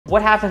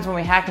What happens when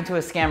we hack into a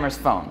scammer's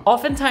phone?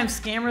 Oftentimes,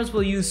 scammers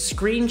will use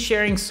screen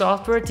sharing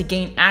software to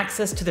gain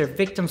access to their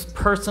victim's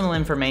personal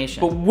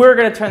information. But we're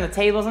gonna turn the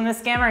tables on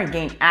this scammer and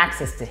gain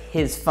access to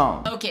his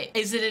phone. Okay,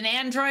 is it an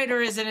Android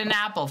or is it an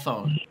Apple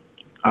phone?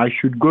 I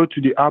should go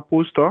to the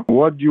Apple store.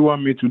 What do you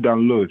want me to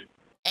download?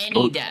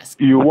 AnyDesk.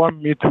 You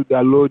want me to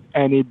download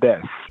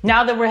AnyDesk?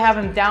 Now that we're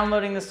having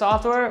downloading the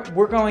software,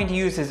 we're going to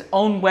use his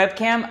own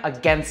webcam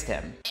against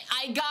him.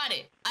 I got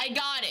it. I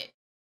got it.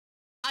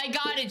 I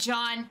got it,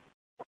 John.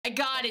 I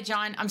got it,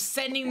 John. I'm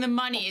sending the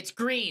money. It's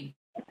green.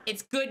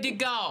 It's good to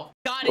go.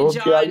 Got it,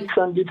 John. Okay, I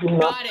send it in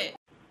now. Got it.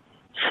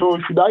 So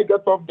should I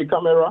get off the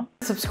camera?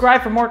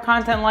 Subscribe for more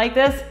content like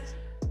this,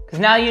 because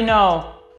now you know